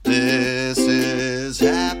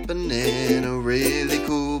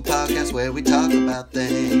Heights, where we talk about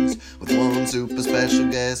things with one super special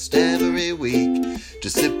guest every week.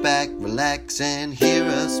 Just sit back, relax, and hear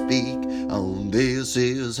us speak on This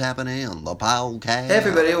Is Happening, the podcast. Hey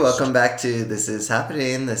everybody, welcome back to This Is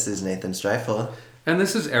Happening. This is Nathan Streifel. And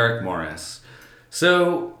this is Eric Morris.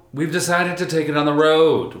 So, we've decided to take it on the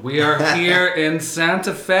road. We are here in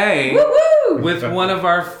Santa Fe with one of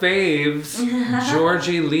our faves,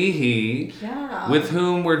 Georgie Leahy, with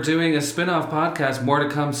whom we're doing a spin-off podcast, more to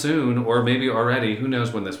come soon, or maybe already. Who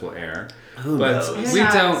knows when this will air. Who knows? We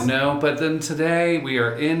don't know. But then today we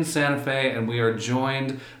are in Santa Fe and we are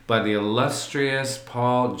joined by the illustrious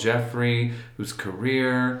Paul Geoffrey, whose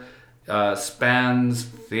career spans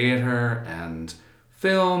theater and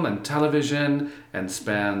film and television and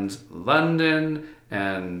spans London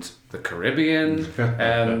and the Caribbean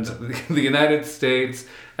and the United States,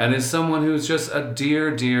 and is someone who's just a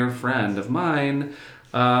dear, dear friend of mine.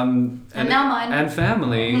 And now mine. And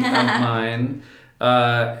family of mine.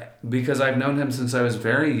 Because I've known him since I was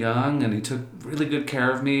very young, and he took really good care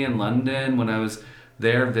of me in London when I was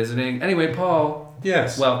there visiting. Anyway, Paul.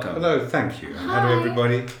 Yes. Welcome. Hello, thank you. Hi. Hello,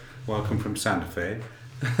 everybody. Welcome from Santa Fe.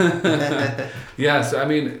 Yes, I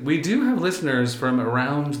mean, we do have listeners from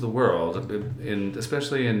around the world,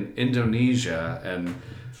 especially in Indonesia and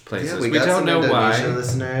places. Yeah, we got don't some know Indonesia why.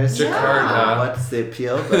 listeners. Jakarta. What's the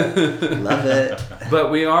appeal? But love it.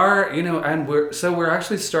 But we are, and we're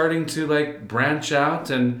actually starting to branch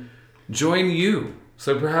out and join you.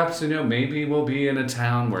 So perhaps, maybe we'll be in a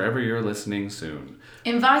town wherever you're listening soon.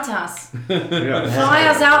 Invite us. Yeah. Fly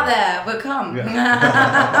us out there. We'll come.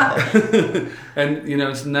 Yeah. And,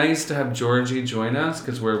 it's nice to have Georgie join us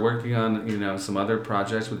because we're working on, some other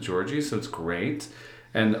projects with Georgie, so it's great.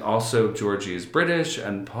 And also Georgie is British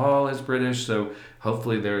and Paul is British, so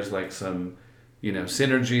hopefully there's some,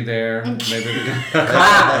 synergy there.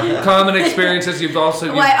 Maybe common experiences. You've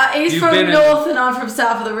also... He's from north and I'm from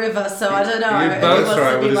south of the river, so I don't know. You both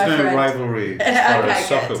right. Well, there's no friend. rivalry as far Okay, as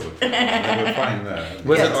soccer would go. We're fine there.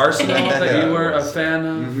 Was it Arsenal that you were a fan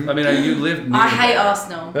of? Mm-hmm. I mean, you lived near I hate there.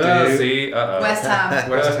 Arsenal. See? Uh-oh. West Ham.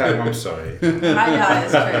 West Ham, I'm sorry. I know,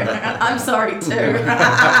 it's true. I'm sorry too.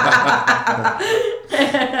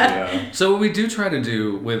 Yeah. So what we do try to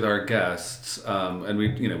do with our guests, and we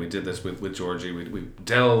did this with Georgie. We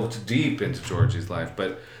delved deep into Georgie's life,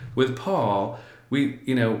 but with Paul,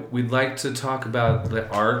 we'd like to talk about the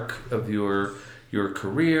arc of your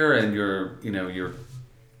career and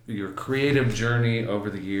your creative journey over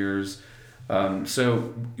the years.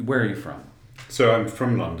 So where are you from? So I'm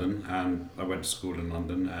from London, and I went to school in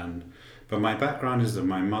London, but my background is that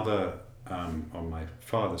my mother, on my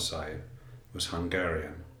father's side, was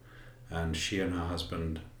Hungarian, and she and her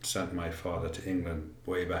husband sent my father to England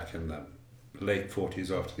way back in the late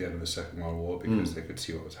 40s after the end of the Second World War because they could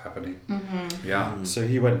see what was happening. Mm-hmm. Yeah. So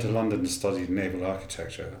he went to London to study naval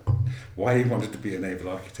architecture. Why he wanted to be a naval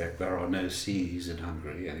architect, there are no seas in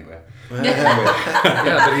Hungary anyway.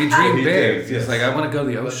 Yeah, but he dreamed He big. did, He's yes. like, I want to go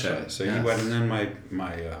the That's ocean. right. So he went, and then my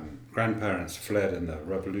grandparents fled in the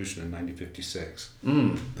revolution in 1956.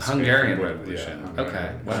 The Hungarian Yeah, Revolution. Hungarian.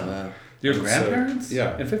 Okay. Wow. Wow. Your So, grandparents?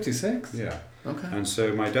 yeah. In 56? Yeah. Okay. And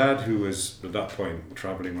so my dad, who was at that point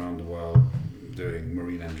traveling around the world doing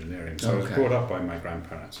marine engineering, so I was Okay. brought up by my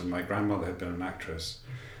grandparents, and my grandmother had been an actress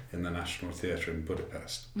in the National Theatre in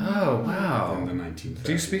Budapest Oh, in the wow. 1930s.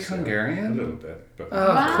 Do you speak so Hungarian? A little bit, but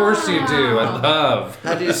Oh, of course you do. I love.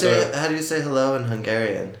 How do you say hello in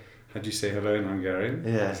Hungarian? how do you say hello in Hungarian?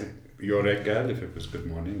 Yeah. Jó reggel if it was good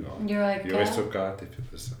morning, or Jó reggel. jó éjszakát if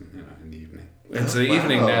it was in the evening. It's the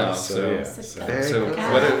evening now, So, so... yeah. Very So,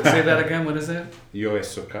 cool. say that again, what is it? Jó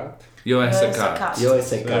éjszakát. Jó Jó éjszakát. éjszakát. You always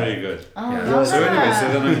say Very God. good. Oh, Yeah. love So anyway, that. so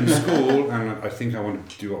then I'm in school, and I think I wanted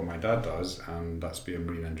to do what my dad does, and that's be a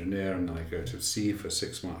marine engineer, and then I go to sea for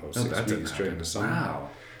 6 months or Oh, 6 that didn't weeks during happen. the summer, Wow.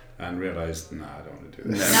 and realised, nah, I don't want to do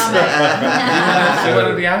this. No, mate. You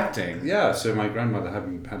wanted the acting. Yeah, so my grandmother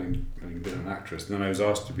having been an actress, and then I was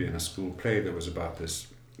asked to be in a school play that was about this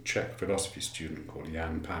Czech philosophy student called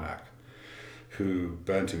Jan Panak, who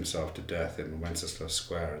burnt himself to death in Wenceslas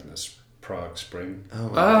Square in this Prague spring.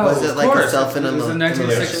 Oh, Oh, was it of like a course. self-immolation? It was in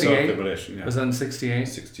 1968. Self-immolation, yeah. Was that in 68?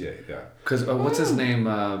 68, yeah. Because, what's his name?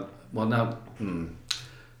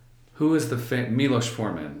 Who is the Milos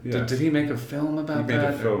Forman? Yes. Did he make a film He about made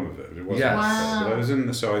that? a film of it. It wasn't Yes. a film, Wow. but I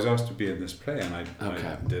was so I was asked to be in this play, and I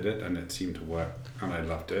Okay. did it, and it seemed to work, and I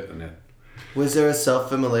loved it, and it. Was there a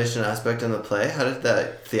self-immolation aspect in the play? How did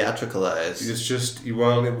that theatricalize? It's just he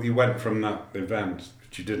went from that event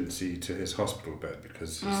which you didn't see to his hospital bed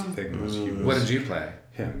because his thing was he was. What did you play?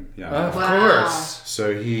 Him, yeah. Of Wow. course.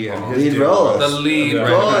 So he and his Lead deal role. The was- lead, Yeah,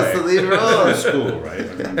 right, right. the lead role. At school, right?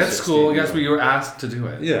 I mean, At 16 school, yes, years but you were asked to do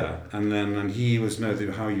it. Yeah, and he was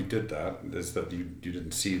how you did that is that you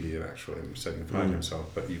didn't see the actual him setting fire to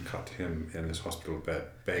himself, but you cut him in his hospital bed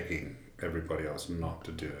begging everybody else not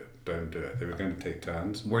to do it. Don't do it. They were going to take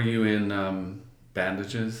turns. Were you in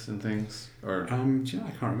bandages and things? Or Do you know,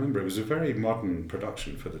 I can't remember. It was a very modern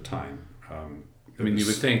production for the time. I mean, you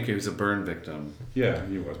would think he was a burn victim. Yeah,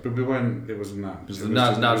 he was, but we weren't. It wasn't that. It was It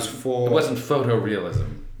it wasn't photorealism.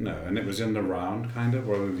 No, and it was in the round, kind of,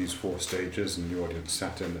 where these 4 stages, and the audience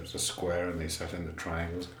sat in. It was a square, and they sat in the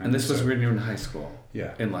triangles. And this was when you were in high school.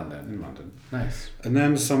 Yeah, In London. in London. Nice. And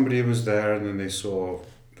then somebody was there, and then they saw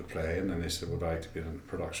the play, and then they said, "Would I like to be in a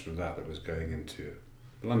production of that was going into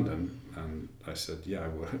London?" And I said, "Yeah, I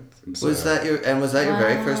would." And so, Was that your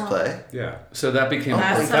very first play? Yeah, So that became a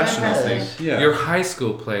That's so professional thing. impressive. Yeah. Your high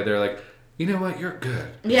school play, they're like, you know what, you're good.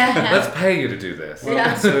 Yeah. Let's pay you to do this. well,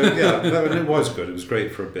 Yeah. so it was good. It was great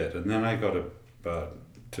for a bit, and then I got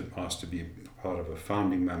asked to be part of a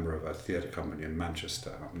founding member of a theatre company in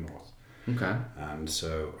Manchester up north. Okay. And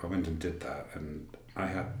so I went and did that, and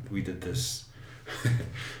we did this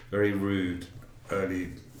very rude early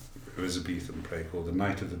Elizabethan play called The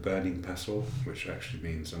Night of the Burning Pestle, which actually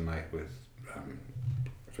means a night with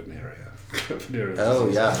venereal. Oh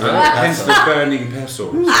yeah. Hence the burning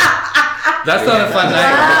pestles. That's not a fun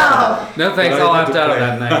night. Wow. No thanks, But I I'll had opt to out of play-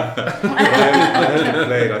 that night. I had to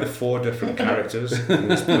play like 4 different characters in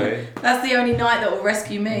this play. That's the only night that will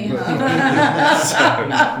rescue me. Huh? So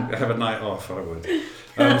have a night off, I would.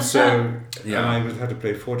 And I had to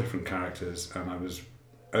play 4 different characters, and I was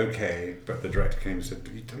okay, but the director came and said,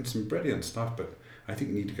 "You've done some brilliant stuff, but I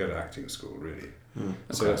think you need to go to acting school, really."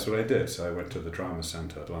 So that's what I did. So I went to the Drama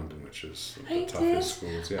Centre at London, which is Oh, the you toughest did?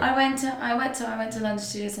 schools. Yeah. I went to London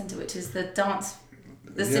Studio Centre, which is the Yeah,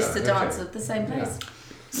 sister okay. dance of the same place.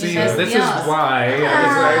 See, University this is Arts. why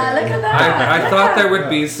I was Look at that. I thought there would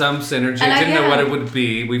be some synergy. And I didn't know what yeah. it would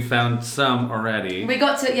be. We found some already. We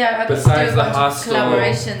got to I got Besides to do the a bunch of hostel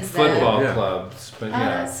collaborations football there. Yeah. clubs. But Oh, yeah.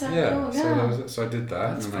 that's so Yeah, cool. so, Yeah. that was it. So I did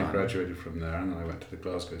that, That's and then fun. I graduated from there, and then I went to the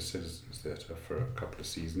Glasgow Citizens Theatre for a couple of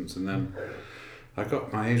seasons, and then I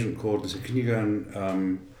got my agent called and said, "Can you go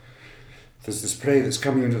and there's this play that's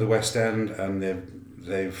coming into the West End, and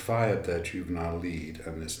they've fired their juvenile lead,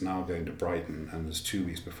 and it's now going to Brighton, and there's 2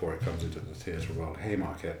 weeks before it comes into the Theatre Royal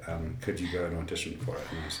Haymarket, and could you go and audition for it?"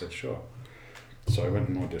 And I said, "Sure." So I went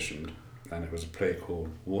and auditioned, and it was a play called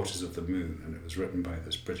Waters of the Moon, and it was written by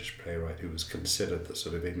this British playwright who was considered the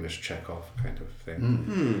sort of English Chekhov kind of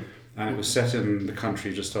thing. And it was set in the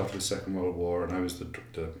country just after the Second World War, and I was the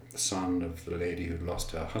son of the lady who'd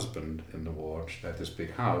lost her husband in the war. She had this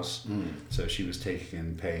big house, so she was taking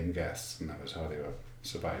in paying guests, and that was how they were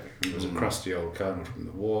surviving. There was a crusty old colonel from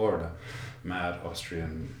the war and a mad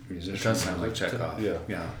Austrian musician. It does sound like Chekhov. Yeah.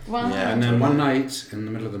 Yeah. Wow. Yeah. And then one night, in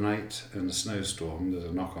the middle of the night, in a snowstorm, there's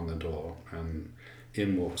a knock on the door, and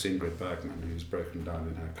in walks Ingrid Bergman, who's broken down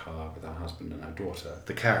in her car with her husband and her daughter.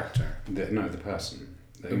 The character. The person.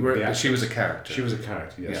 She was a character. She was a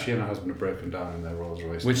character, yes. Yeah. She and her husband had broken down in their Rolls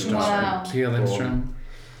Royce. Which Wow. daughter? Pia Lindstrom?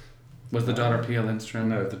 Was the daughter Pia Lindstrom?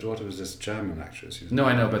 No, the daughter was this German actress. who's- No,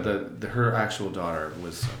 I know, but her actual daughter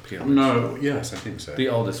was Pia Lindstrom. No, yes, I think so. The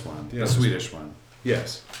oldest one. Yeah. The Swedish one.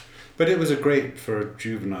 Yes. But it was a great, for a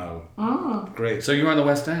juvenile, great. So you were on the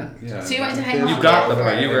West End. Yeah. So you went to Yeah. Haymarket. You got the Yeah,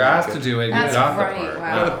 part. You were asked to do it. You That's got the great, part. wow.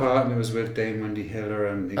 I got a part, and it was with Dame Wendy Hiller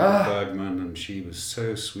and Ingrid Bergman, and she was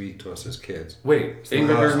so sweet to us as kids. Wait, the Ingrid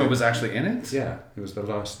last Bergman thing. was actually in it? Yeah, it was the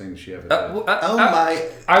last thing she ever did. Oh my!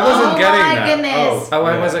 I wasn't Oh getting my that. goodness. Oh,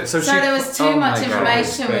 I Yeah. wasn't. So So she, there was too oh much my God.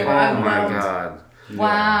 information. We were Oh my overwhelmed. God.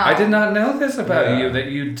 Wow. I did not know this about Yeah. you, that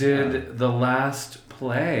you did the last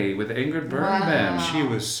play with Ingrid Bergman. Wow. She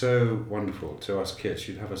was so wonderful to us kids.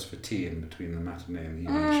 She'd have us for tea in between the matinee and the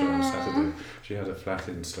evening show on Saturday. She had a flat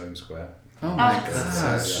in Sloane Square. Oh my Oh, God. So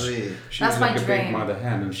Yeah. sweet. She That's was like my a big dream. mother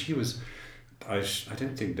hen, and she was. I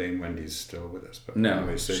don't think Dame Wendy's still with us, but No,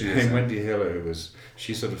 anyway, so she Dame isn't. Wendy Hiller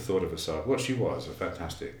she sort of thought of herself. Well, she was a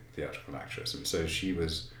fantastic theatrical actress, and so she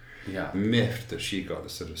was Yeah. miffed that she got the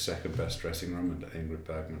sort of second best dressing room, and that Ingrid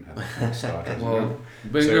Bergman had the kind of star dressing Well, room.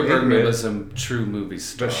 Ingrid So Bergman Ingrid- was a true movie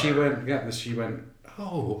star. But she went,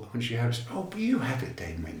 oh, when she had, oh, but you have it,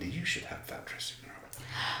 Dame Wendy, you should have that dressing room.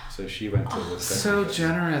 So she went to the So second best.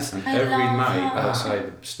 generous. And I every love night that.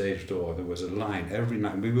 outside the stage door, there was a line. Every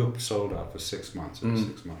night, we were sold out for 6 months. It was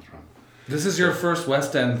 6 months run. This is your first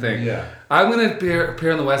West End thing. Yeah. I'm going to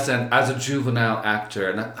appear on the West End as a juvenile actor.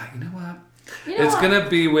 And I'm like, you know what? You know It's what? going to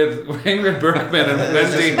be with Ingrid Bergman and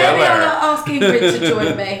Wendy Maybe I'll Hiller. ask Ingrid to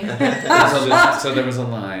join me. So there was a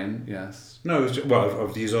line, yes. No, it was just, well,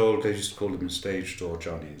 of these old, they used to call them stage door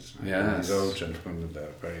Johnnies. Yes. These old gentlemen with their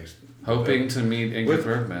very... Hoping to meet Ingrid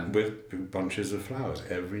Bergman. With bunches of flowers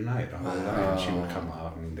every night, a whole night. And she would come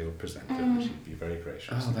out and they would present it and she'd be very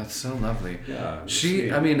gracious. Oh, that's so lovely. Yeah.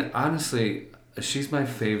 I mean, honestly, she's my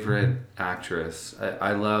favorite actress.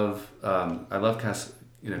 I love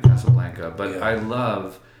Casablanca, but I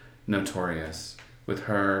love Notorious with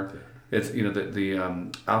her. It's the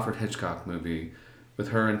Alfred Hitchcock movie with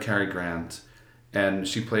her and Cary Grant, and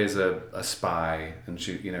she plays a spy, and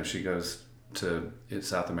she goes to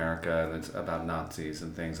South America, and it's about Nazis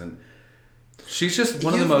and things, and she's just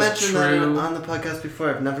one of the most true. You've mentioned that on the podcast before.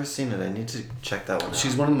 I've never seen it. I need to check that one out.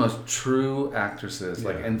 She's one of the most true actresses.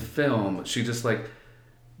 Like in film, she just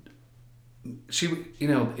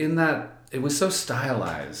in that. It was so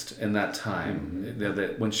stylized in that time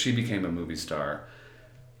that when she became a movie star,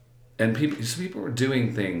 and people were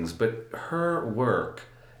doing things, but her work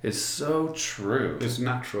is so true. It's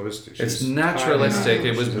naturalistic. It's naturalistic.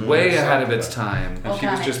 It was way ahead of its time. And she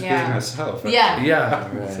was just being herself. Yeah.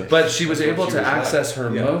 Right. But she was That's able what she to was access like. her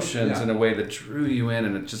emotions Yeah. in a way that drew you in,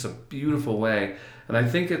 and it's just a beautiful way. And I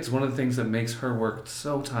think it's one of the things that makes her work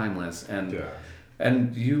so timeless.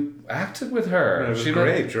 And you acted with her. No, it was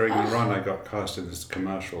great. During the run, I got cast in this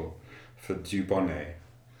commercial for Dubonnet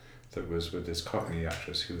that was with this Cockney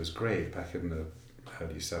actress who was great back in the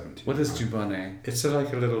early 70s. What is Dubonnet? It's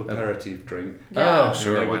like a little aperitif drink. Oh,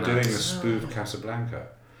 sure. And they why were doing not? a spoof Casablanca.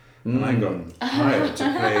 And I got hired to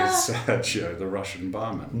play Sergio, the Russian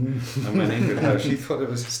barman. And when Ingrid heard, she thought it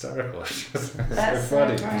was hysterical. That's so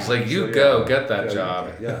funny. It's like, get that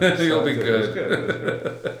job. Yeah, You'll be it was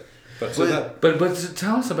good. But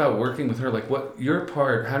tell us about working with her. Like, what your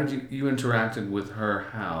part? How did you interacted with her?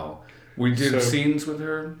 How we did scenes with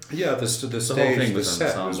her? Yeah, the stage, thing the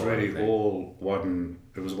set was ensemble, really all one.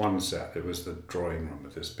 It was one set. It was the drawing room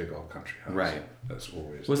of this big old country house. Right. That's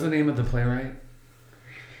always. What's the name of the playwright?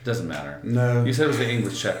 Doesn't matter. No. You said it was the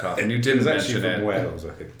English Chekhov, and you didn't mention from it. Wales, I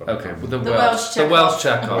think. But Okay, the Welsh Welsh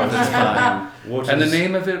Chekhov. It's fine. Waters, And the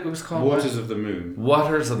name of it was called Waters of the Moon.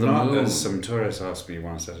 Waters of the Not Moon. as some tourists asked me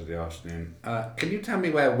one Saturday afternoon, can you tell me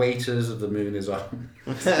where Waiters of the Moon is on?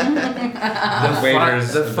 The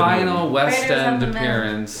Waiters of the final Moon. West Waiters of End the Moon.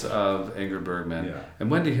 appearance of Ingrid Bergman. Yeah. And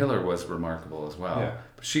Wendy Hiller was remarkable as well. Yeah.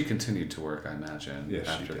 But she continued to work, I imagine, Yes,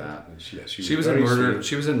 after she did. that. She was in very Murder. sweet.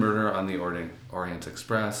 She was in Murder on the Orient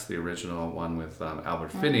Express, the original one with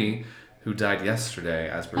Albert Finney, who died yesterday,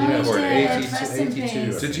 as per Oh, reported. he did. 82, Rest in 82,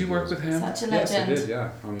 peace. I Did you think work it with was. him? Such a Yes, I legend. did, yeah.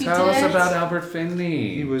 He Tell us did. about Albert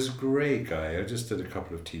Finney. He was a great guy. I just did a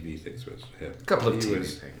couple of TV things with him. A couple of He TV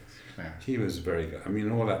was- things. Yeah. He was very good. I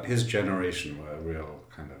mean, all that, his generation were real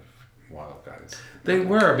kind of wild guys. They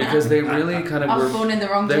were, because they really kind I of was were. born in the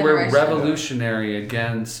wrong They were generation. revolutionary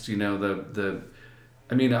against, the.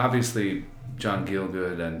 I mean, obviously, John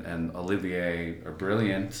Gielgud and Olivier are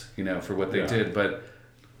brilliant, for what they Yeah. did, but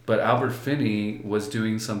Albert Finney was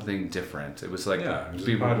doing something different. It was like It was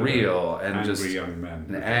be part of real the and angry just young men.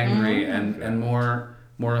 and angry Mm-hmm. and more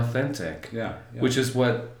authentic. Yeah. Which is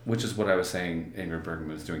what I was saying Ingrid Bergman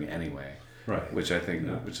was doing anyway. Right. Which I think,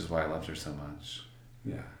 Yeah. which is why I loved her so much.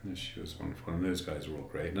 Yeah, no, she was wonderful, and those guys were all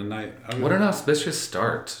great. And I What an auspicious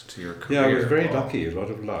start to your career. Yeah, I was very Paul. lucky, a lot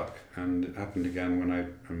of luck, and it happened again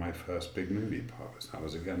in my first big movie part. That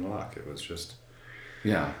was again luck. It was just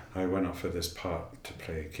Yeah. I went up for this part to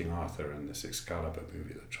play King Arthur in this Excalibur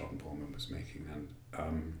movie that John Boorman was making, and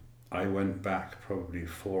I went back probably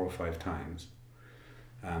 4 or 5 times,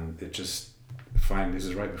 and it just finally, this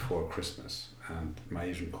is right before Christmas, and my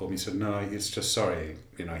agent called me and said, no, it's just sorry,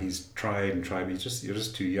 he's tried and tried, but you're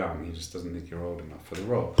just too young, he just doesn't think you're old enough for the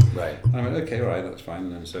role. Right. And I went, okay, all right, that's fine.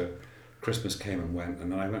 And then so Christmas came and went,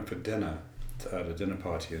 and then I went for dinner at a dinner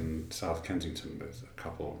party in South Kensington with a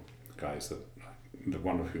couple of guys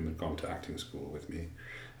one of whom had gone to acting school with me,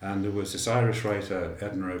 and there was this Irish writer,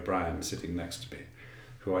 Edna O'Brien, sitting next to me,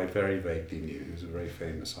 who I very vaguely knew. He was a very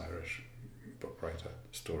famous Irish book writer,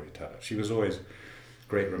 storyteller. She was always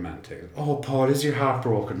great romantic. Oh, Paul, is your heart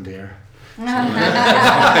broken, dear?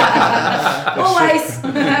 Always.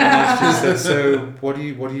 She said, so what are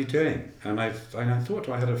you doing? And I thought,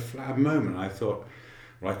 I had a moment. I thought,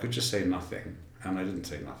 well, I could just say nothing, and I didn't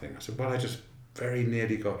say nothing. I said, well, I just very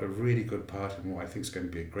nearly got a really good part in what I think is going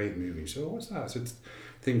to be a great movie. So what's that? So it's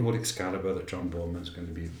a thing called Excalibur that John Boorman's going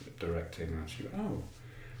to be directing. And she went, oh,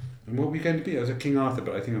 and what are we going to be? I was a King Arthur,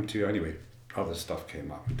 but I think I'm too. Anyway, other stuff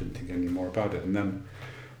came up. I didn't think any more about it. And then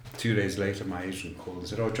 2 days later, my agent called and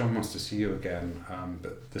said, oh, John wants to see you again,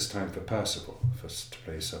 but this time for Percival, to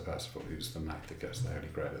play Sir Percival, who's the knight that gets the Holy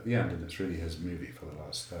Grail at the end. And it's really his movie for the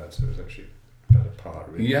last third, so it was actually a better part,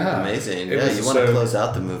 really. Yeah. Amazing. It Yeah, was you want to so- close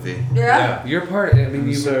out the movie. Yeah. Your part, I mean,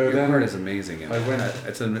 your then part is amazing. I went-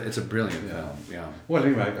 It's a brilliant Yeah. film. Yeah. Well,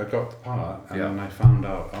 anyway, I got the part, and Yeah. then I found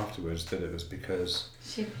out afterwards that it was because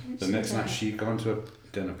She the next night she'd gone to a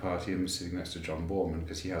dinner party and was sitting next to John Borman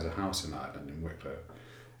because he has a house in Ireland, in Wicklow.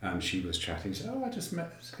 And she was chatting. She said, "Oh, I just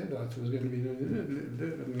met this kid. I thought it was going to be,"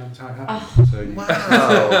 and that's how it happened. So you, Wow.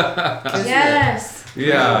 Kismet. Yes.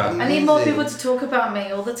 Yeah. I need more people to talk about me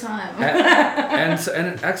all the time.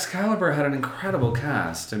 And Excalibur had an incredible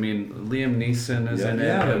cast. I mean, Liam Neeson is in it.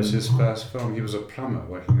 yeah, it was and- his first film. He was a plumber,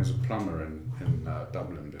 working as a plumber in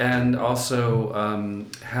Dublin. before. And also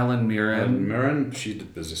Helen Mirren. And Mirren,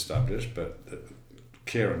 was established, but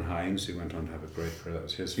Kieran Hines, who went on to have a great career, that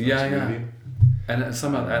was his first movie. And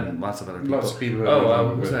and lots of other people. Lots of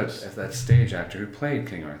people. Who's that stage actor who played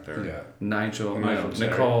King Arthur? Yeah. Nicole Nigel Terry.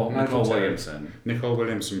 Williamson. Nicole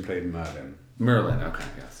Williamson played Merlin, Merlin, okay,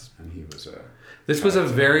 yes. and he was a... This was a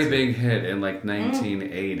very big hit in like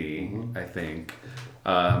 1980, I think.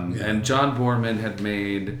 And John Borman had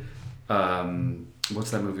made,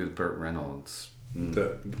 what's that movie with Burt Reynolds?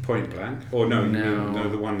 The Point Blank? Or no,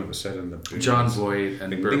 the one that was set in the... John Voight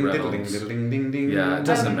and Burt Reynolds. Ding. Yeah, it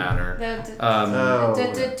doesn't matter.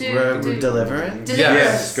 Deliverance?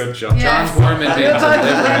 Yes, good job. John Borman did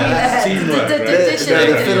Teamwork, right?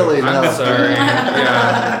 The fiddling I'm helped. sorry.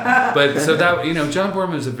 Yeah. But so that, John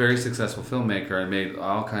Borman was a very successful filmmaker and made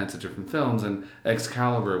all kinds of different films, and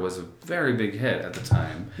Excalibur was a very big hit at the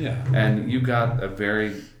time. Yeah. And you got a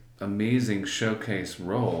very amazing showcase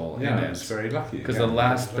role in I it. was very lucky. Because the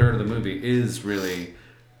last third of the movie is really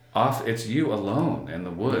off. It's you alone in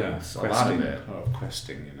the woods. A lot of it. Oh,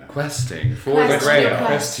 questing, Questing for Quest the for grail.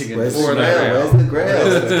 quest. Questing Where's For the the grail? grail. Where's the grail?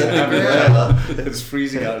 Let's get the grail. It's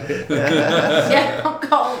freezing out here. Yeah, I'm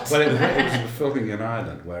cold. Well, it was filming in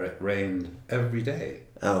Ireland where it rained every day.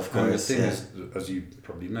 Oh, of And the course. thing Yeah. is, as you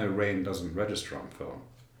probably know, rain doesn't register on film.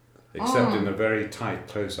 Except in a very tight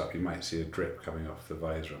close-up, you might see a drip coming off the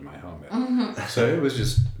visor of my helmet. So it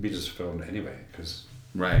was we just filmed it anyway, because...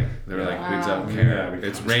 Right. They were like, we don't Yeah, care. we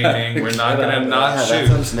It's can't. raining. We're not going to not Yeah, that shoot.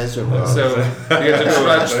 sounds miserable. So you have to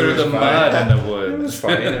trudge through the mud in the It was woods.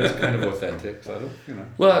 fine, it was kind of authentic, so,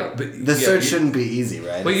 Well, but The search shouldn't be easy,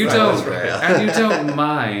 right? But It's you not don't, as grail. and you don't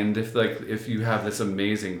mind if you have this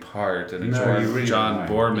amazing part in a No, you really John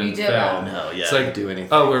don't mind. Borman You do. film. No, yeah, it's like, you do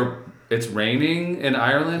anything. it's raining in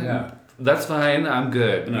Ireland. Yeah. That's fine. I'm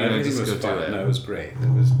good. No, everything just was go do fine. it. No, it was great.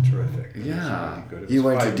 It was terrific. It was Yeah. really good. It You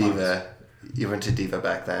was weren't a 5 months. diva. You weren't a diva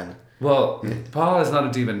back then. Well, Paul is not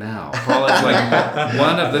a diva now. Paul is like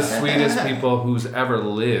one of the sweetest people who's ever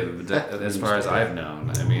lived, as far as I've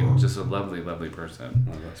known. I mean, just a lovely, lovely person.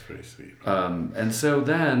 Oh, that's pretty sweet. And so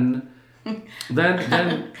then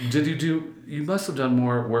did you do? You must have done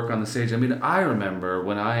more work on the stage. I mean, I remember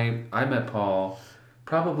when I met Paul,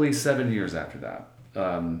 probably 7 years after that,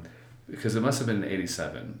 because it must have been in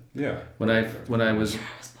 '87. Yeah. When I was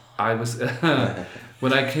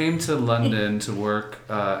when I came to London to work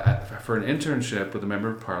for an internship with a member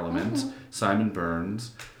of Parliament, Simon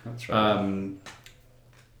Burns. That's right.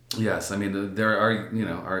 Yes, I mean there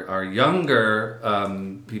are our younger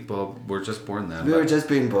people were just born then. We were just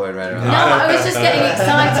being born right around. No, I was just getting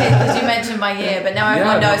excited because you mentioned my year, but now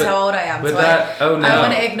everyone knows how old I am. But So that, I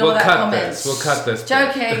want to ignore we'll that cut comment. This. We'll cut this. bit.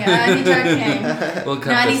 Joking, only joking. We'll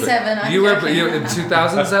cut 97, this. bit. I'm You were joking. you in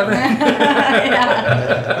 2007.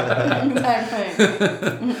 Exactly.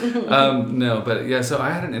 No, but yeah. So I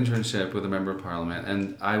had an internship with a member of Parliament,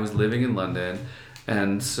 and I was living in London,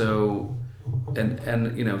 and so.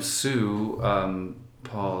 And Sue,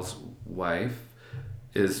 Paul's wife,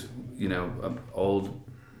 is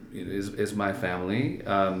is my family.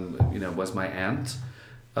 Was my aunt,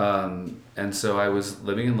 and so I was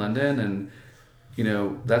living in London, and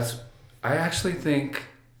I actually think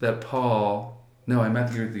that Paul. No, I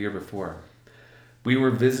met the year before. We were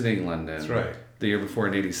visiting London. That's right. The year before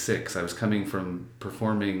in '86, I was coming from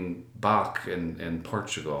performing Bach in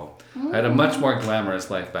Portugal. I had a much more glamorous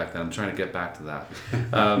life back then. I'm trying to get back to that.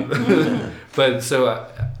 But so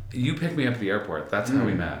you picked me up at the airport. That's how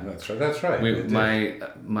we met. That's right.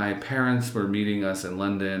 My parents were meeting us in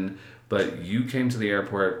London, but you came to the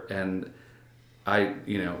airport, and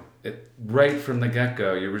right from the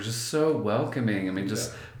get-go, you were just so welcoming. I mean,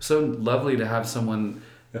 just so lovely to have someone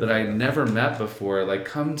that I never met before, like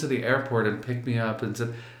come to the airport and pick me up and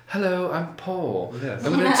said, "Hello, I'm Paul. Yes.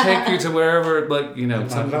 I'm going to take you to wherever, like, you know,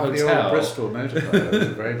 some the hotel." old Bristol motor car. It was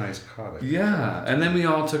a very nice car. Yeah, and then we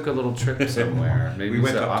all took a little trip somewhere. Maybe we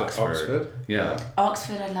went to up Oxford. to Oxford. Yeah.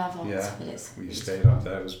 Oxford, I love Oxford. Yeah, It's we beautiful. stayed up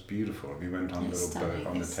there. It was beautiful. We went on a It's little boat stunning.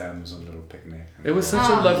 on the Thames, on a little picnic. It was such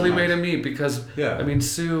a lovely way to meet because, Yeah. I mean,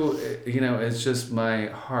 Sue, you know, it's just my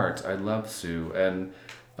heart. I love Sue. And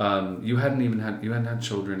you hadn't had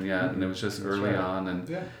children yet, and it was just early on. And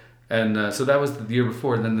Yeah. And so that was the year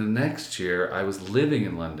before. And then the next year, I was living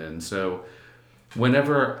in London. So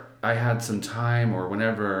whenever I had some time, or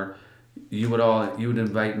whenever you would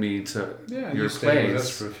invite me to Yeah, your you stayed with us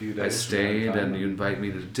place. for a few days I stayed, and you invite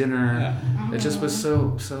me to dinner. Yeah. It just was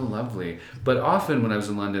so lovely. But often when I was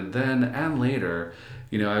in London, then and later,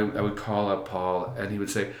 you know, I would call up Paul, and he would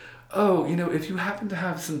say, "Oh, you know, if you happen to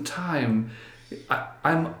have some time,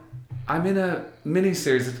 I'm in a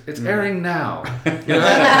miniseries. It's airing now. You know?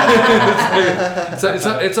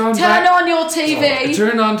 it's on. Turn on your TV.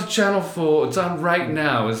 Turn on to Channel 4. It's on right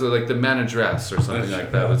now. It's like the manageress or something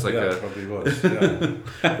like that. It's like it probably was. Yeah.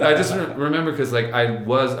 I just remember because like I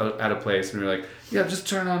was at a place and we were like, yeah, just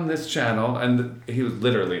turn on this channel, and he was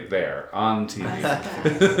literally there on TV.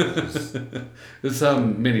 It's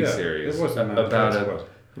some miniseries it was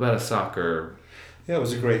about a soccer. Yeah, it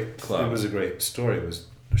was a great club. It was a great story. It was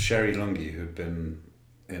Sherry Lungi, who'd been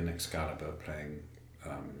in Excalibur playing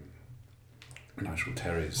Nigel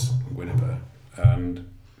Terry's Guinevere, and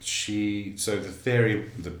so the theory,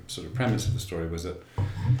 the sort of premise of the story was that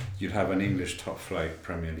you'd have an English top flight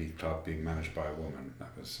Premier League club being managed by a woman. That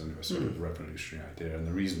was sort of a revolutionary idea, and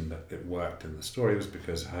the reason that it worked in the story was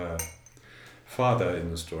because her father in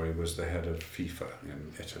the story was the head of FIFA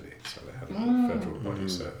in Italy, so they had a federal body,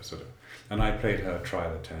 so sort of. And I played her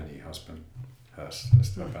trial attorney husband, her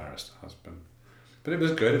barrister husband. But it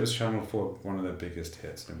was good. It was Channel 4, one of their biggest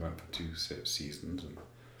hits. It went for 2 seasons. And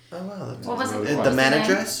Oh wow! What was it? The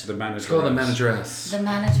manageress. the manager. It's called The Manageress. The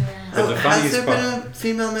manager. But the Has funniest there been part- a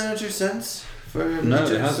female manager since? For No, Majors?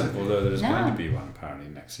 there hasn't. Although there's No. going to be one apparently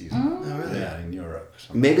next season. Oh really? Yeah, in Europe.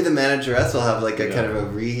 Maybe the manageress will have like a Yeah. kind of a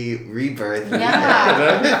rebirth. Yeah.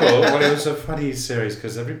 That'd be cool. Well, it was a funny series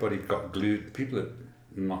because everybody got glued. People that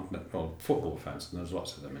football fans, and there's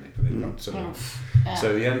lots of them in it. But they got sort of. So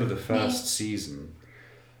at the end of the first season,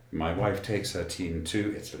 my wife takes her team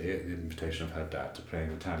to Italy at the invitation of her dad to play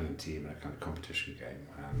an Italian team in a kind of competition game.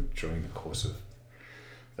 And during the course of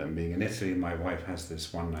them being in Italy, my wife has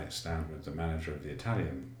this one-night stand with the manager of the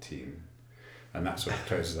Italian team. And that sort of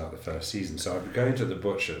closes out the first season. So I'd be going to the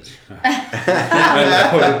butchers, and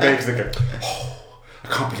all the babes, they go, "Oh, I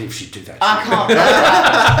can't believe she did that." I can't.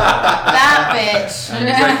 That bitch.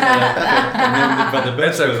 But the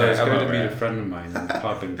best was I was okay, going I'm to meet over a friend of mine in the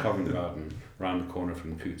pub in Covent Garden, round the corner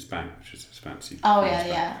from Coots Bank, which is this fancy. Oh Coots yeah,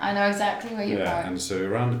 Bank. yeah. I know exactly where you're Yeah, going. and so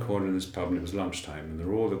around the corner in this pub, and it was lunchtime, and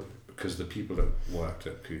they're all because the people that worked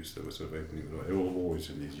at Coots that were sort of opening the door, they were all always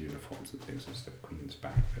in these uniforms and things. It's the Queen's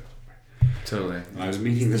Bank. Totally. And I was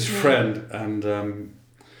meeting this friend, and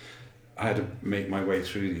I had to make my way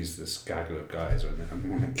through this gaggle of guys, and I'm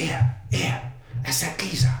going, "Yeah, that's that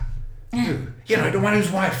geezer. You know, the one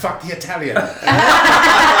whose wife fucked the Italian."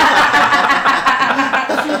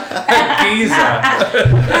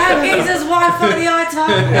 That geezer's wife for the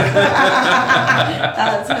item.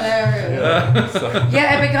 That's hilarious.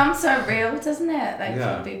 Yeah, it becomes so real, doesn't it? Like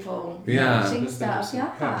Yeah. for people Yeah. watching Just stuff. think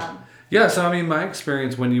it's Yeah. Yeah, so I mean, my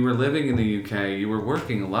experience when you were living in the UK, you were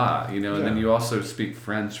working a lot, you know, and then Yeah. you also speak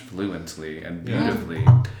French fluently and beautifully,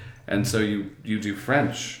 and so you do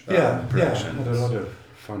French I had productions. a lot of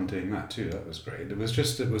fun doing that too. That was great. It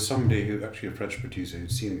was somebody who, actually a French producer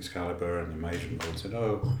who'd seen Excalibur, and my agent called and said,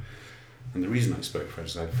 "Oh," and the reason I spoke French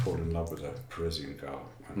is I'd fallen in love with a Parisian girl.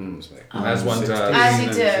 And it was like, As one 16, does. As you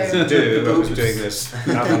and do. I was doing this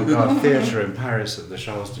avant-garde theatre in Paris at the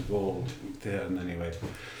Charles de Gaulle Theatre, and anyway,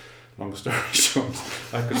 long story short,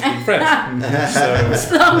 I could speak French.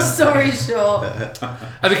 So Long story short.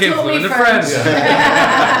 I became Taught me fluent in French.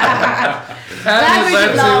 French. And it Language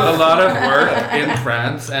led love. to a lot of work in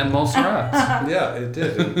France and Montserrat. yeah, it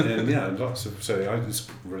did, and yeah, lots of. So I had this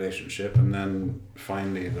relationship, and then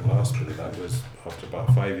finally the last bit of that was after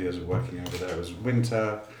about 5 years of working over there. It was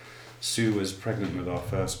winter. Sue was pregnant with our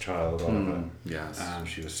first child, Oliver. Yes. And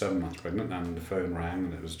she was 7 months pregnant, and the phone rang,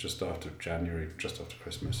 and it was just after January, just after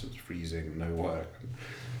Christmas. It was freezing, no work.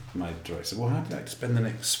 And my director said, "Well, I'd like to spend the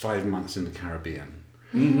next 5 months in the Caribbean."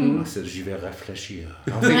 I said, je vais réfléchir.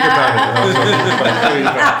 I'll think about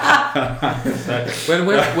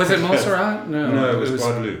it. Was it Montserrat? No, it was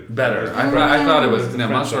Guadeloupe. Better. I thought it was. No,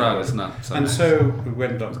 Montserrat is not. So and nice. so we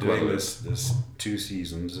ended up doing this 2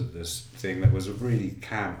 seasons of this thing that was a really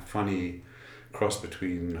camp, funny cross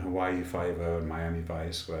between Hawaii Five-0 and Miami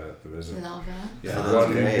Vice, where there was a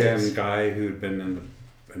Guadeloupean guy who'd been in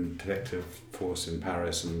the detective force in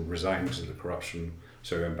Paris and resigned because of the corruption,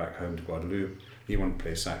 so he went back home to Guadeloupe. He wanted to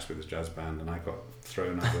play sax with his jazz band, and I got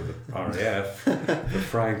thrown out of the RAF for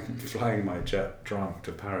flying my jet drunk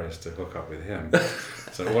to Paris to hook up with him.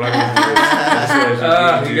 So all I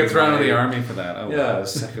wanted to do you get thrown out of the army for that. Oh, yeah, wow.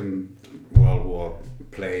 Second World War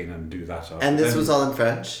plane and do that up. And this was all in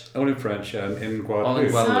French? All in French, yeah, in Guadeloupe. All in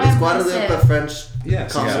Guadeloupe. Is Guadeloupe a French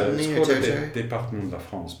Yes, colony it's or called territory? the Département de la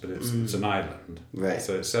France, but it's an island. Right.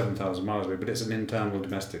 So it's 7,000 miles away, but it's an internal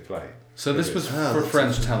domestic flight. So this was for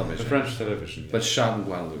French television. For French television, But shot in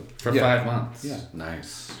Guadeloupe for 5 months. Yeah.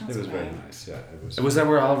 Nice. It was very nice, yeah. It was. Was that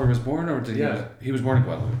where Oliver was born, or did he was born in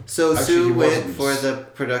Guadeloupe? So Actually, Sue he went wasn't. for the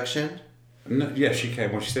production? No, yeah, she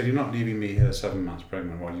came. Well, she said, "You're not leaving me here 7 months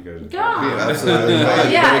pregnant while you go to Yeah. Absolutely. Right.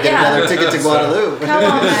 You Yeah, better get yeah. another ticket to Guadeloupe. Come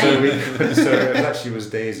on, so, mate. so it actually was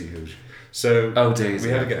Daisy who. So Daisy.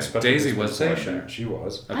 we had to get a special Daisy was born dispensation. there. She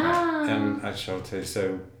was. Okay. And I shall tell you,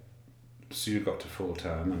 so Sue got to full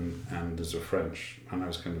term, and there's a French, and I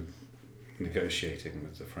was kind of negotiating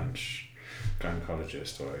with the French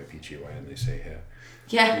gynecologist, or OBGYN they say here.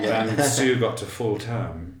 Yeah. And Sue got to full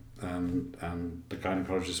term, and the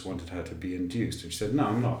gynecologist wanted her to be induced, and she said, "No,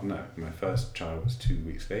 I'm not. No, my first child was 2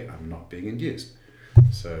 weeks late. I'm not being induced."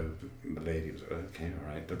 So the lady was okay,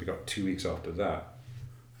 all right. But we got 2 weeks after that,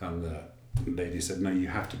 and the lady said, "No, you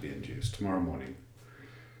have to be induced tomorrow morning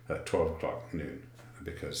at 12:00 noon."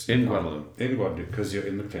 Because In Guadeloupe, because you're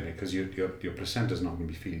in the clinic, because your placenta's not going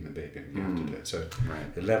to be feeding the baby, and you have to do it. So,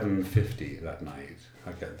 Right. 11:50 that night,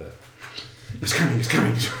 I get the it's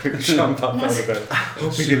coming, jump up out of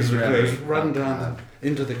bed, She's ready. run down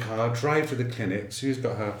into the car, drive to the clinic. Sue's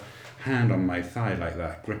got her hand on my thigh like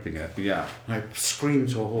that, gripping it. Yeah. I scream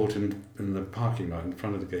to a halt in the parking lot in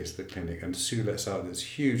front of the gates of the clinic, and Sue lets out this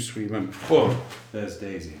huge scream, and boom, there's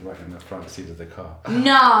Daisy right in the front seat of the car.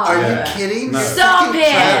 No. Are Yeah. you kidding? No. Your Stop second it!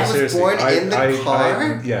 child was Seriously, born in the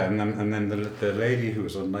car? yeah, and then the lady who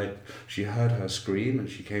was on night, she heard her scream, and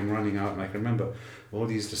she came running out, and I can remember all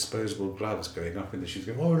these disposable gloves going up, and she's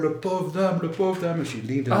going, "Oh, le pauvre dame," and she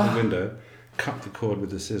leaned out the window, cut the cord with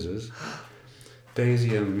the scissors.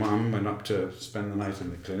 Daisy and Mum went up to spend the night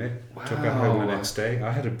in the clinic. Took her home the next day.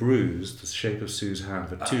 I had a bruise the shape of Sue's hand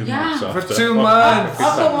for 2 months after. For 2 months.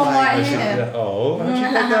 I've got one right here. Yeah, oh, how'd you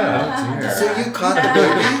get that? So you caught the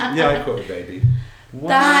baby? Yeah, I caught a baby. Wow.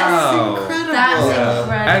 That's incredible. That's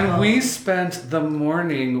incredible. And we spent the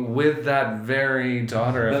morning with that very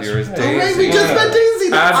daughter of That's yours, right. Daisy. Oh, right, we just met Daisy.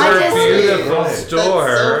 At That's her just- beautiful Right.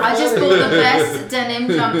 store. I just bought the best denim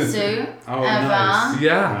jumpsuit Oh, ever. nice.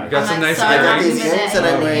 Yeah, you got I'm some like nice so I got happy earrings. these with earrings it.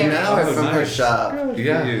 that I'm wearing Earrings. now are Oh, from her nice. shop.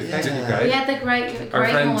 Yeah. You. Yeah. Did you We guys? had the great Our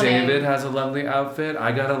friend morning. David has a lovely outfit.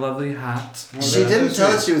 I got a lovely hat. She didn't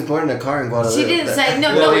tell us she was born in a car in Guadeloupe. She didn't say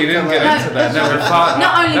no. Well, no, you didn't get no, into that. No, her father.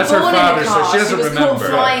 Not only that's born her in father, a car, so she doesn't was remember. caught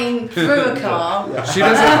flying through a car. She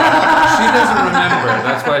doesn't remember.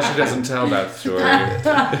 That's why she doesn't tell that story. But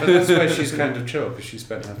that's why she's kind of chill, because she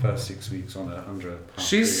spent her first 6 weeks under a She's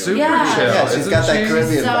tree. super Yeah. chill. Yeah, she's isn't got that she?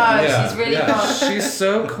 Caribbean So vibe. Yeah, she's really yeah. got. She's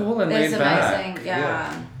so cool and It's laid back. amazing.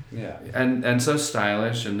 Yeah. Yeah. And so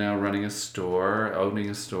stylish, and now running a store, owning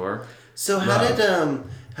a store. So how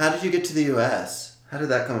did you get to the U.S.? How did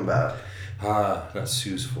that come about? That's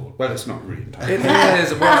Sue's fault. Well, it's not really entirely. It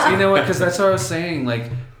is. Well, you know what? Because that's what I was saying. Like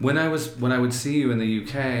when I would see you in the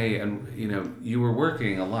UK, and you were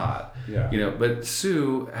working a lot. Yeah. But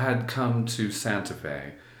Sue had come to Santa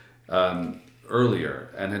Fe earlier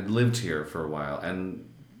and had lived here for a while and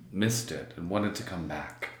missed it and wanted to come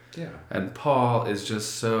back. Yeah. And Paul is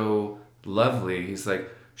just so lovely. He's like,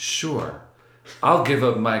 sure, I'll give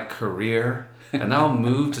up my career and I'll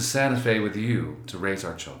move to Santa Fe with you to raise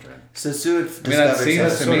our children. So Sue had I mean, it discovered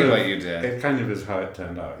seems Santa to me Fe. what you did. It kind of is how it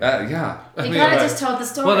turned out. Yeah. I You mean, kind of just told the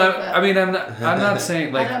story. well, but- I'm not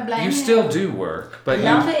saying I don't blame you you. still do work, but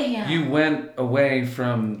Love it here. you went away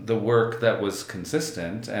from the work that was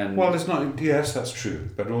consistent and Well, it's not. Yes, that's true.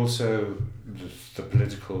 But also, the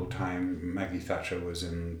political time, Maggie Thatcher was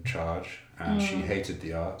in charge, and she hated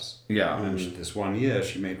the arts. yeah. And this one year,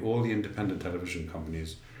 she made all the independent television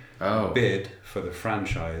companies Oh. bid for the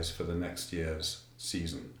franchise for the next year's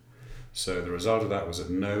season. So the result of that was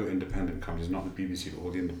that no independent companies, not the BBC, but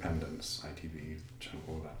all the independents, ITV, Channel,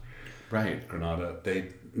 all that, Right. Granada,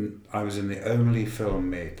 I was in the only film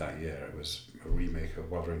made that year. It was a remake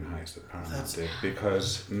of Withering Heights that Paramount did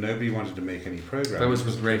because nobody wanted to make any programs. That was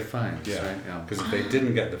with Ray Fiennes, yeah, right? Yeah. Because if they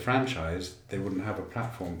didn't get the franchise, they wouldn't have a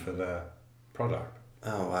platform for their product.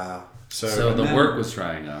 Oh, wow. So the work was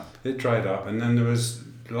drying up. It dried up, and then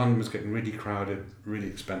London was getting really crowded, really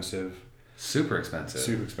expensive. Super expensive.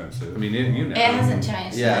 Super expensive. I mean, you know. It hasn't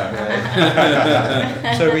changed. Yeah,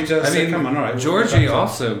 right. So we just I said, mean, come on, all right. Georgie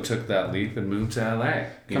also took that leap and moved to LA.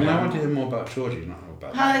 I want to hear more about Georgie, not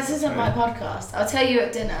about Oh, this isn't my podcast. I'll tell you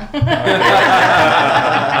at dinner.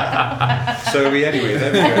 So anyway,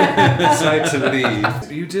 there we go. Decided to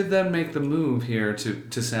leave. You did then make the move here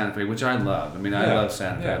to Santa Fe, which I love. I mean, I love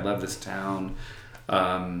Santa Fe. Yeah. I love this town.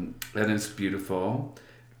 And it's beautiful.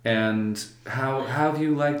 And how have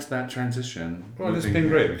you liked that transition? Well, it's been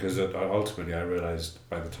great because ultimately I realised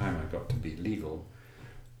by the time I got to be legal,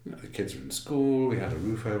 the kids were in school, we had a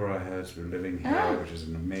roof over our heads, we were living here, which is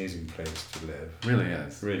an amazing place to live. Really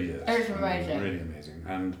is. Really is. It's amazing. Really amazing.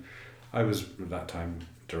 And I was at that time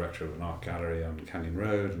director of an art gallery on Canning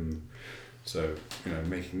Road, and so,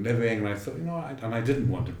 making living, and I thought, and I didn't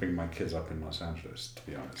want to bring my kids up in Los Angeles, to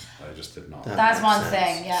be honest. I just did not. That's one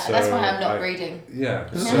thing, yeah. So that's why I'm not breeding. Yeah.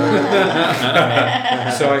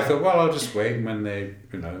 So I thought, well, I'll just wait, and when they,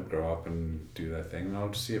 grow up and do their thing, and I'll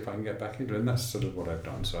just see if I can get back into it. And that's sort of what I've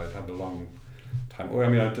done. So I've had a long time. Well, I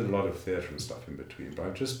mean, I did a lot of theatre and stuff in between, but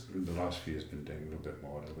I've just, in the last few years, been doing a little bit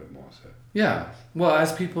more. So. Yeah. Well,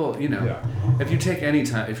 as people, if you take any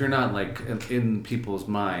time, if you're not like in people's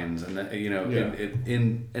minds and,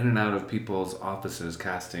 in and out of people's offices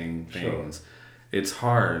casting things, it's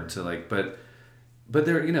hard to like, but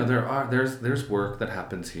there's work that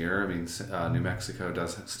happens here. I mean, New Mexico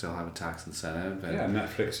does still have a tax incentive. And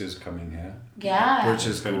Netflix is coming here. Yeah. Which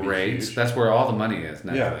is great. That's where all the money is,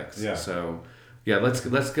 Netflix. Yeah. So, yeah, let's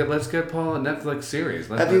get Paul a Netflix series.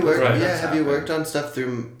 Have you worked on stuff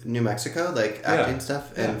through New Mexico, like acting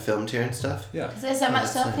stuff and filmed here and stuff? Yeah. There's so much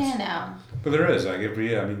stuff here now. But there is, like every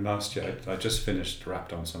year. I mean, last year I just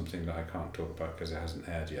wrapped on something that I can't talk about because it hasn't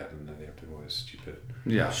aired yet, and then they have to do all this stupid.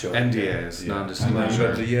 Yeah, sure. NDAs, non-disclosure.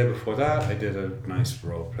 And the year before that, I did a nice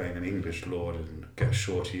role playing an English lord in Get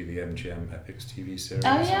Shorty, the MGM Epics TV series.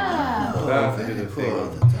 Oh yeah. Oh, I did a thing cool.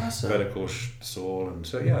 on That's awesome. Better Call Saul, and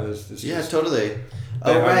so there's totally.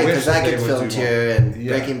 Oh right, because that gets filmed here, and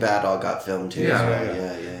Breaking Bad all got filmed here.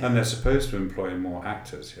 Yeah. And they're supposed to employ more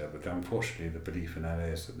actors here, but unfortunately the belief in LA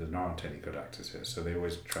is that there aren't any good actors here, so they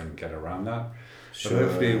always try and get around that. But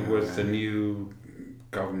hopefully with the new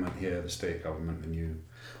government here, the state government, the new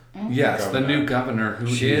new governor who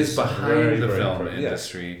is behind the film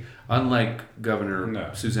industry, unlike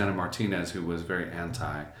Governor Susana Martinez, who was very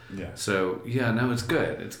anti. Yeah. So it's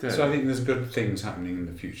good. It's good. So I think there's good things happening in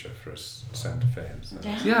the future for us Santa Feans.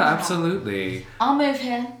 Yeah, absolutely. I'll move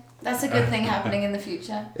here. That's a good thing happening in the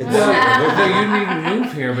future. You needn't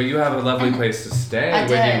move here, but you have a lovely place to stay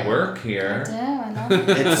when you work here. I do. I love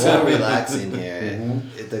it. It's so relaxing here.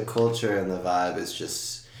 The culture and the vibe is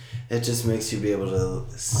just, it just makes you be able to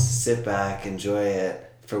sit back, enjoy it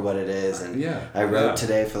for what it is. And I wrote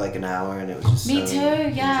today for like an hour, and it was just Me so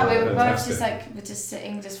too. Yeah, we were both fantastic. we're just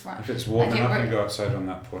sitting just front. If it's warm enough, you go outside on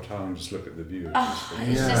that portal and just look at the view.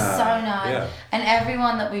 It's just so nice. Yeah. And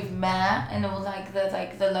everyone that we've met and all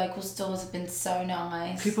the local stores have been so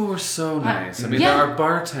nice. People were so nice. I mean, our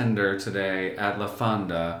bartender today at La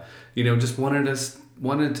Fonda, just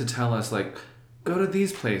wanted to tell us like, go to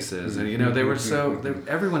these places, and they were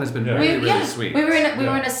everyone has been really sweet. We were in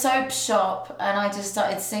a soap shop, and I just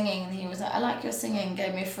started singing, and he was like, "I like your singing,"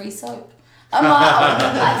 gave me a free soap. I'm like,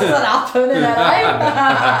 that's what happened in LA.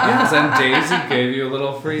 Yes, and Daisy gave you a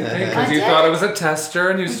little free thing because you thought it was a tester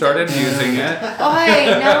and you started using it. Oh, hey,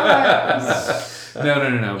 no.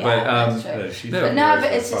 No. Yeah,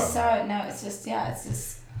 but it's just it's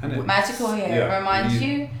just magical here. It reminds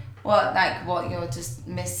you what you're just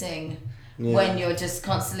missing. Yeah. When you're just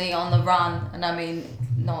constantly on the run, and I mean,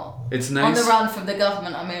 it's nice. On the run from the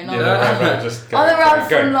government. I mean, on the run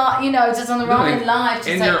in life. Just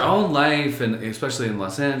in your own life, and especially in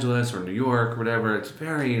Los Angeles or New York or whatever, it's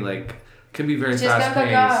very can be very fast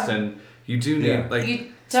paced, and you do need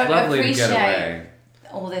you don't lovely appreciate to get away.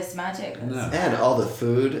 All this magic. No. And all the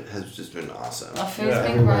food has just been awesome. Our food's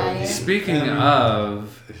been great. Speaking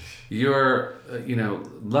of, your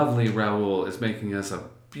lovely Raul is making us a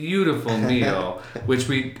beautiful meal, which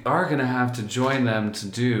we are going to have to join them to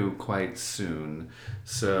do quite soon.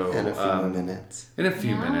 So in a few minutes. In a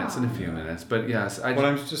few minutes. But yes,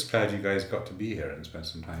 I'm just glad you guys got to be here and spend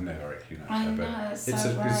some time there, Eric. I know, it's such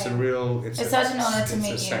an honor to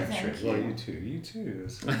meet you. Thank you. Well, you too.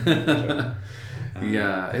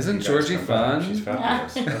 Yeah, isn't Georgie fun? She's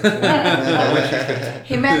fabulous.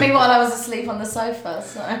 He met me while I was asleep on the sofa.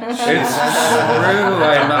 So. It's true.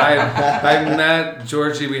 I met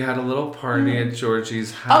Georgie. We had a little party at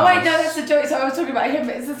Georgie's house. Oh wait, no, that's the joke. So I was talking about him,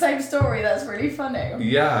 but it's the same story. That's really funny.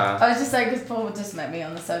 Yeah. I was just saying because Paul just met me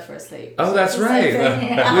on the sofa asleep. Oh, that's right. We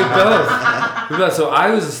both. So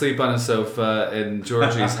I was asleep on a sofa in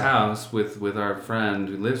Georgie's house with our friend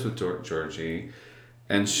who lives with Georgie.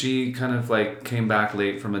 And she kind of like came back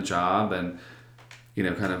late from a job and,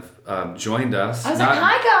 kind of joined us. I was like,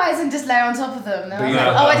 hi guys, and just lay on top of them. And I was like,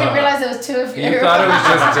 I didn't realize there was two of you. You thought it was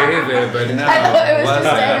just David, but no. I thought it was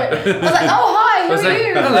just David. I was like, oh hi, who are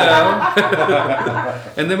you? Hello.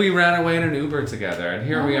 And then we ran away in an Uber together, and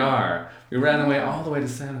here we are. We ran away all the way to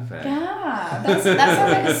Santa Fe. Yeah, that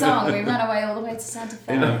sounds like a song. We ran away all the way to Santa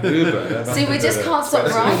Fe. In an Uber. See, we just can't stop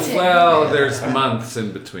writing. Well, there's months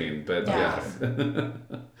in between, but yes.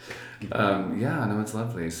 It's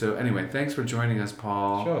lovely. So anyway, thanks for joining us,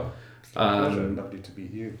 Paul. Sure. It's a pleasure. Lovely to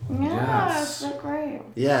meet you. Yeah, it's so great.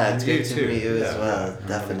 Yeah, it's good to meet you as well.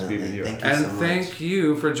 Definitely. Thank you so much. And thank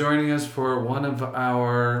you for joining us for one of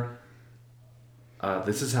our...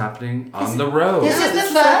 this is happening on the road. This is the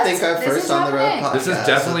first. I think our first on the road podcast. This is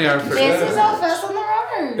definitely our first. This is our first on the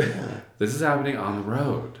road. Yeah. This is happening on the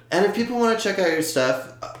road. And if people want to check out your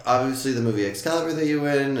stuff, obviously the movie Excalibur that you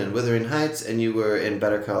were in, and Withering Heights, and you were in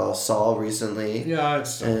Better Call Saul recently. Yeah,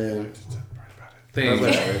 it's... Whatever.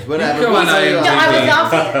 No,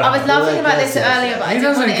 I was laughing about this earlier, but I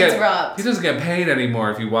didn't want to interrupt. He doesn't get paid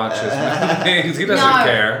anymore if you watch his movies. He doesn't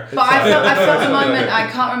care. But I felt the moment, I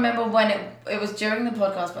can't remember when it was during the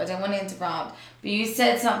podcast, but I didn't want to interrupt. But you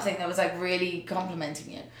said something that was like really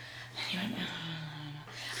complimenting you. And you went,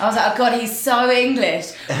 I was like, oh God, he's so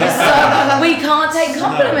English. We can't take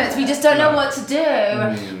compliments. We just don't know what to do.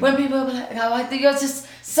 When people are like, oh, I think you're just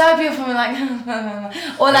so beautiful. I'm like,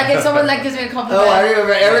 or like if someone like gives me a compliment. Oh, I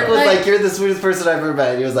remember Eric was like, you're the sweetest person I've ever met.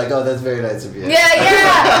 And he was like, oh, that's very nice of you. Yeah.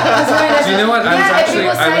 That's very nice. Do you know what?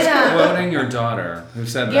 I was quoting your daughter who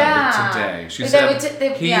said that today. She said,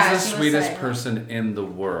 he's the sweetest person in the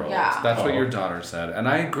world. Yeah. That's what your daughter said. And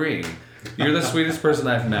I agree. You're the sweetest person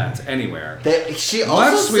I've met anywhere. She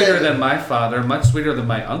also much sweeter than my father, much sweeter than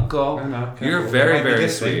my uncle. You're very, very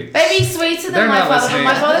sweet. Maybe sweeter than my father, but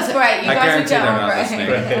my father's great. You guys are general great.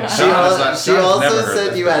 She also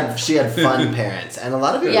said she had fun parents, and a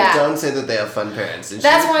lot of people don't say that they have fun parents. And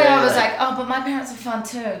that's why I was like, oh, but my parents are fun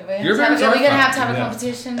too. We're going to have to have a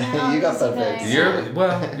competition now. You got fun parents.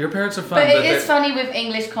 Your parents are fun. But it is funny with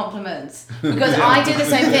English compliments because I do the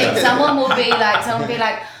same thing. Someone will be like,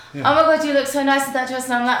 oh my God, you look so nice in that dress,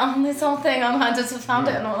 and I'm like, oh, this whole thing, I just found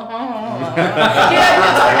it, and I don't know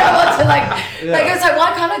what to like it's like,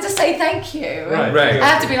 why can't I just say thank you? Right. I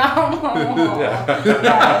have to be like,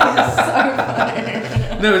 it's so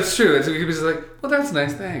funny. No, it's true. It's like, well, that's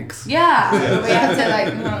nice, thanks. Yeah. We have to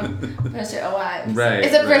like push it away. Right.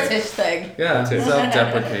 It's a British thing. Yeah,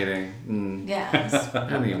 self-deprecating. Yes.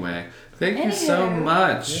 Anyway. Thank you so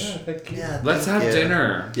much. Yeah, thank you. Yeah, let's have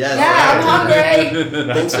dinner. Yes. Yeah, I'm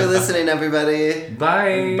hungry. Thanks for listening, everybody.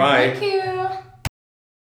 Bye. Bye. Thank you.